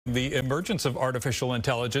The emergence of artificial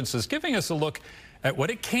intelligence is giving us a look at what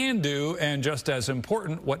it can do and, just as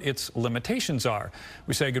important, what its limitations are.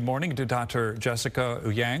 We say good morning to Dr. Jessica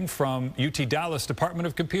Ouyang from UT Dallas Department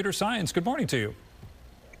of Computer Science. Good morning to you.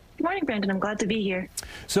 Good morning, Brandon. I'm glad to be here.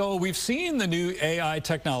 So we've seen the new AI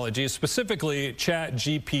technology, specifically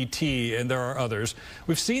ChatGPT, and there are others.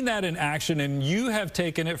 We've seen that in action, and you have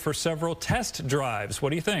taken it for several test drives. What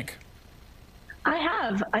do you think? I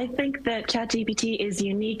have. I think that ChatGPT is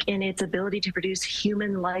unique in its ability to produce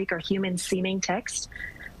human-like or human-seeming text.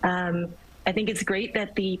 I think it's great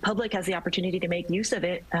that the public has the opportunity to make use of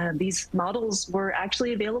it. These models were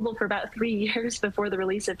actually available for about 3 years before the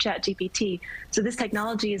release of ChatGPT. So this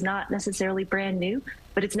technology is not necessarily brand new,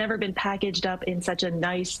 but it's never been packaged up in such a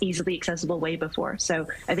nice, easily accessible way before. So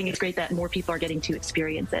I think it's great that more people are getting to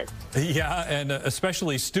experience it. Yeah, and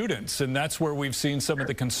especially students. And that's where we've seen some of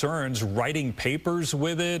the concerns, writing papers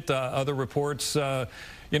with it, other reports,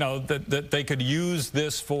 you know, that they could use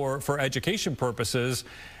this for education purposes.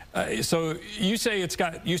 So you say it's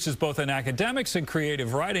got uses both in academics and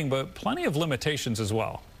creative writing, but plenty of limitations as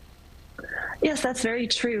well. Yes, that's very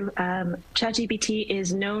true. ChatGPT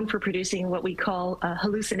is known for producing what we call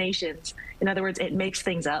hallucinations. In other words, it makes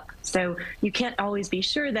things up. So you can't always be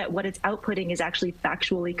sure that what it's outputting is actually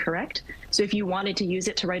factually correct. So if you wanted to use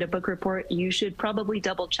it to write a book report, you should probably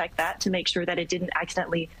double check that to make sure that it didn't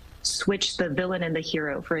accidentally switch the villain and the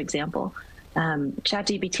hero, for example.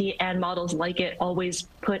 ChatGPT and models like it always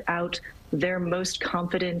put out their most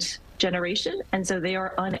confident generation, and so they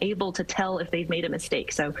are unable to tell if they've made a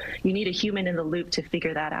mistake. So you need a human in the loop to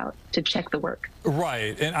figure that out, to check the work.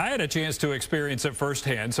 Right, and I had a chance to experience it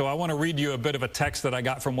firsthand, so I want to read you a bit of a text that I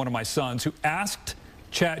got from one of my sons who asked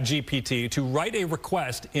ChatGPT to write a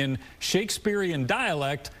request in Shakespearean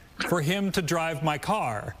dialect for him to drive my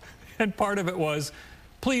car. And part of it was,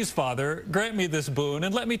 "Please, Father, grant me this boon,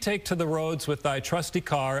 and let me take to the roads with thy trusty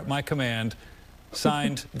car at my command.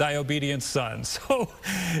 Signed, thy obedient son." So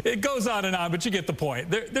it goes on, but you get the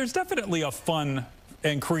point. There's definitely a fun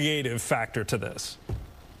and creative factor to this.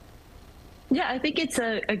 Yeah, I think it's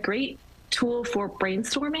a great tool for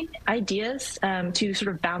brainstorming ideas, to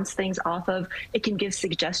sort of bounce things off of. It can give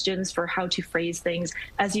suggestions for how to phrase things.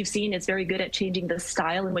 As you've seen, it's very good at changing the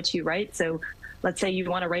style in which you write. So let's say you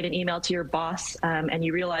want to write an email to your boss, and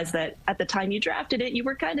you realize that at the time you drafted it, you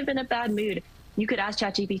were kind of in a bad mood. You could ask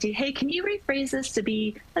ChatGPT, "Hey, can you rephrase this to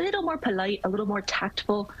be a little more polite, a little more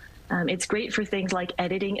tactful?" It's great for things like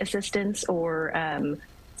editing assistance or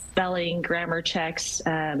spelling, grammar checks,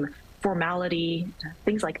 formality,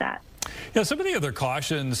 things like that. Yeah, some of the other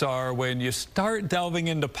cautions are when you start delving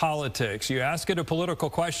into politics. You ask it a political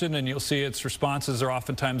question and you'll see its responses are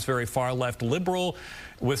oftentimes very far left liberal,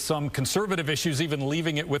 with some conservative issues even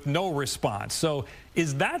leaving it with no response. So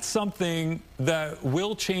is that something that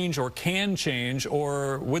will change or can change,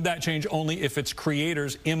 or would that change only if its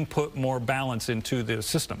creators input more balance into the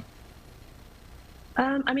system?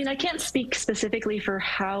 I mean, I can't speak specifically for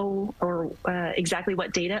how or exactly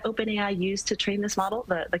what data OpenAI used to train this model,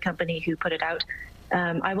 the company who put it out.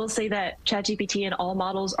 I will say that ChatGPT and all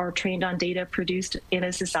models are trained on data produced in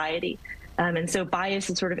a society. And so bias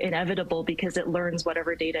is sort of inevitable because it learns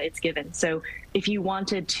whatever data it's given. So if you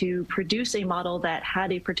wanted to produce a model that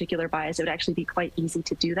had a particular bias, it would actually be quite easy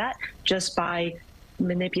to do that just by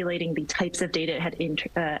manipulating the types of data it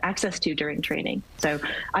had access to during training. So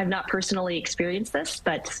I've not personally experienced this,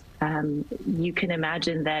 but you can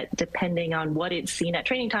imagine that depending on what it's seen at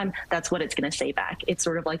training time, that's what it's going to say back. It's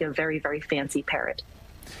sort of like a very, very fancy parrot.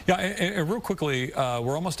 Yeah, and real quickly,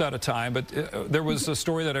 we're almost out of time, but there was a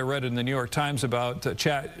story that I read in the New York Times about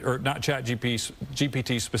not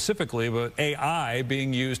ChatGPT specifically, but AI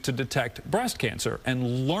being used to detect breast cancer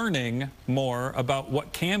and learning more about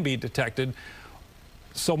what can be detected.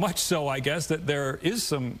 So much so, I guess, that there is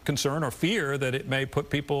some concern or fear that it may put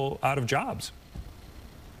people out of jobs.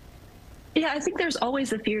 Yeah, I think there's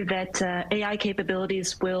always a fear that AI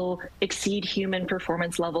capabilities will exceed human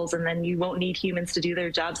performance levels, and then you won't need humans to do their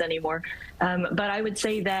jobs anymore. But I would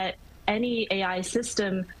say that any AI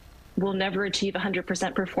system will never achieve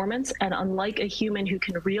 100% performance. And unlike a human who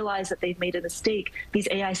can realize that they've made a mistake, these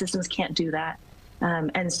AI systems can't do that.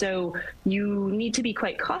 And so you need to be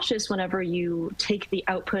quite cautious whenever you take the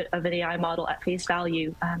output of an AI model at face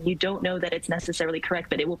value. You don't know that it's necessarily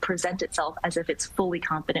correct, but it will present itself as if it's fully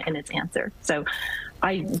confident in its answer. So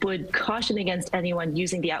I would caution against anyone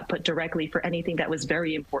using the output directly for anything that was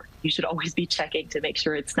very important. You should always be checking to make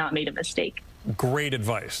sure it's not made a mistake. Great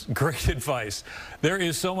advice. Great advice. There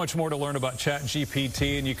is so much more to learn about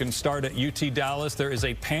ChatGPT, and you can start at UT Dallas. There is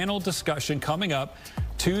a panel discussion coming up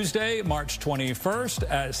Tuesday, March 21st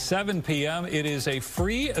at 7 p.m. It is a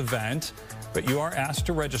free event, but you are asked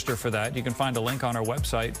to register for that. You can find a link on our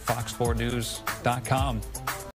website, fox4news.com.